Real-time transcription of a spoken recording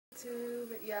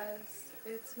Yes,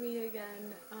 it's me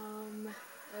again.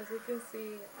 As you can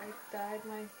see, I dyed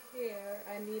my hair.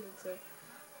 I needed to.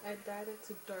 I dyed it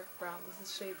to dark brown. This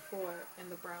is shade 4 in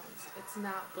the browns. It's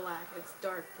not black, it's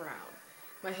dark brown.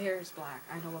 My hair is black.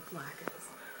 I know what black is.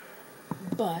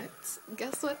 But,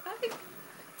 guess what I got?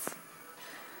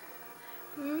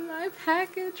 My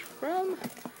package from...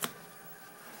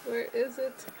 Where is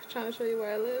it? I'm trying to show you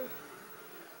where I live.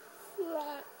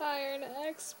 Flat Iron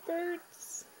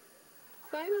Experts.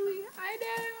 Finally, I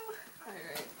know!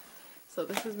 Alright, so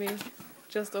this is me.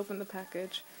 Just opened the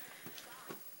package.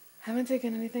 Haven't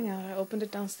taken anything out. I opened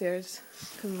it downstairs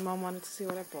because my mom wanted to see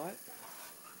what I bought.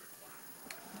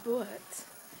 But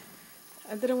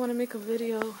I didn't want to make a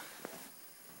video to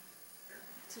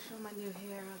show my new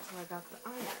hair until I got the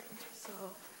iron.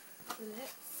 So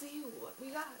let's see what we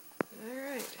got.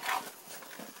 Alright.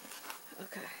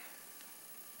 Okay.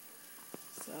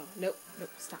 So, nope,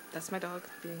 stop. That's my dog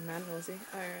being mad nosy.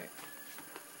 Alright.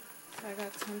 So I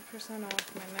got 10%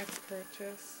 off my next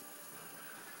purchase.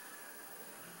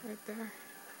 Right there.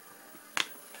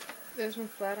 There's from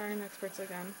Flat Iron Experts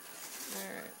again.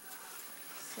 Alright.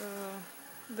 So,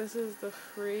 this is the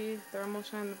free thermal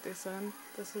shine that they send.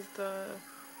 This is the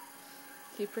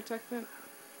heat protectant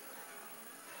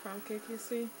from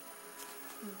KQC.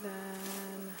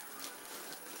 Then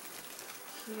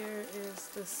here is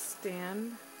the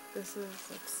stand. This is,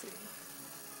 let's see.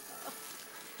 Oh,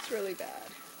 it's really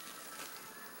bad.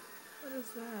 What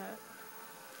is that?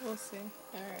 We'll see.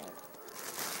 Alright.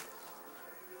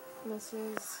 This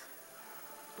is,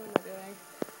 what am I doing?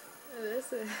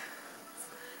 This is,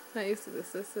 not used to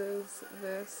this. This is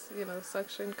this, you know,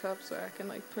 suction cups where I can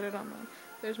like put it on my,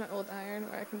 there's my old iron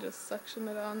where I can just suction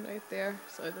it on right there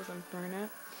so it doesn't burn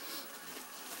it.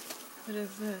 What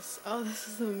is this? Oh, this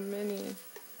is a mini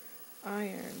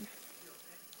iron.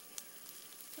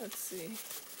 Let's see.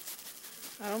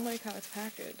 I don't like how it's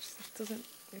packaged.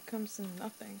 It comes in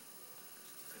nothing.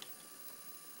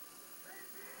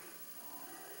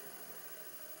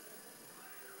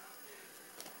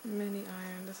 Mini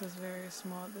iron. This is very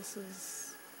small. This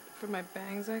is for my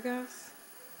bangs, I guess.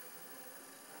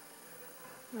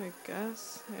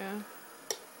 Yeah.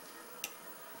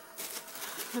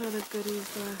 What other goodies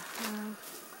do I have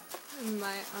in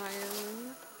my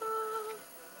iron?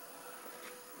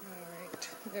 Alright,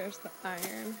 there's the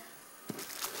iron.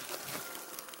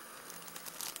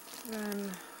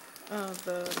 Then,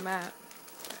 the mat,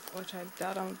 which I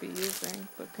doubt I'm going to be using,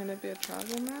 but can it be a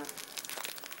travel mat?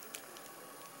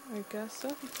 I guess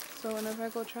so. So whenever I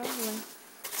go traveling,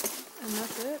 and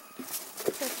that's it.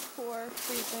 It's like 4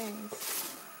 free things.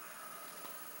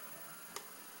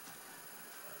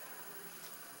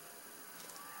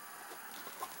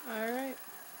 Alright,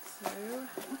 so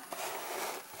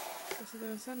this is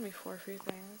going to send me 4 free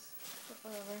things, but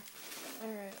whatever.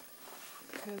 Alright,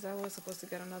 because I was supposed to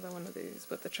get another one of these,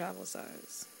 but the travel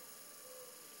size.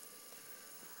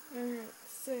 Alright,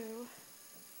 so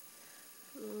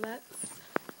let's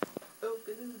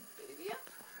open this baby up.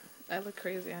 I look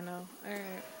crazy, I know.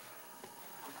 Alright,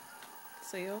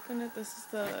 so you open it. This is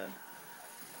the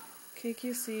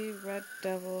KQC Red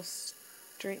Devil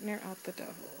Straightener Out the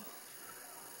Devil.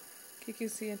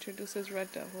 KQC introduces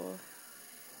Red Devil,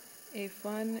 a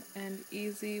fun and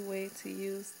easy way to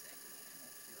use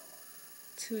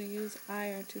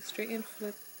iron to straighten,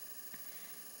 flip,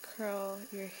 curl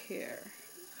your hair.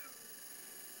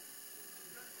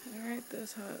 Alright,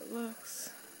 that's how it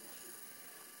looks.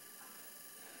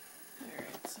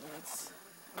 Alright, so let's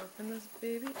open this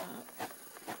baby up.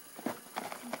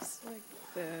 Looks like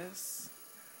this.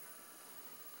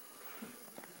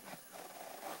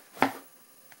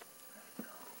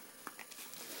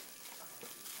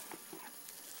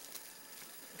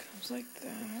 Like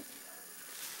that.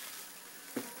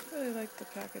 I really like the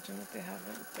packaging that they have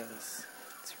with this.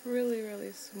 It's really,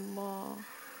 really small.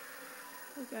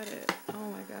 Look at it.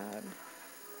 Oh my god.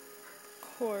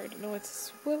 Cord. No, it's a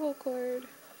swivel cord.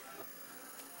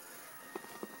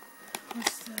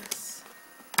 What's this?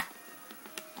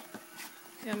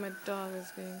 Yeah, my dog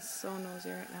is being so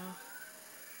nosy right now.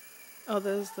 Oh,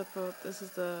 this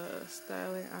is the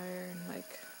styling iron,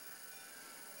 like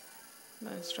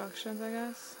the instructions, I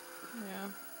guess.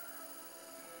 Yeah.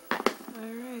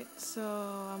 Alright, so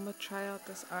I'm gonna try out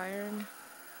this iron,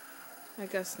 I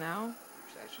guess now.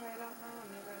 Should I try it out now?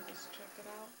 I'm gonna just check it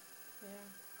out.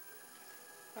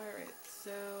 Yeah. Alright,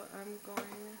 so I'm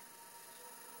going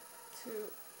to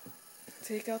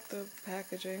take out the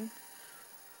packaging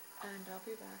and I'll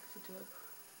be back to do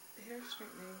a hair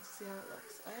straightening to see how it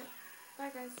looks. Alright,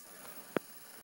 bye guys.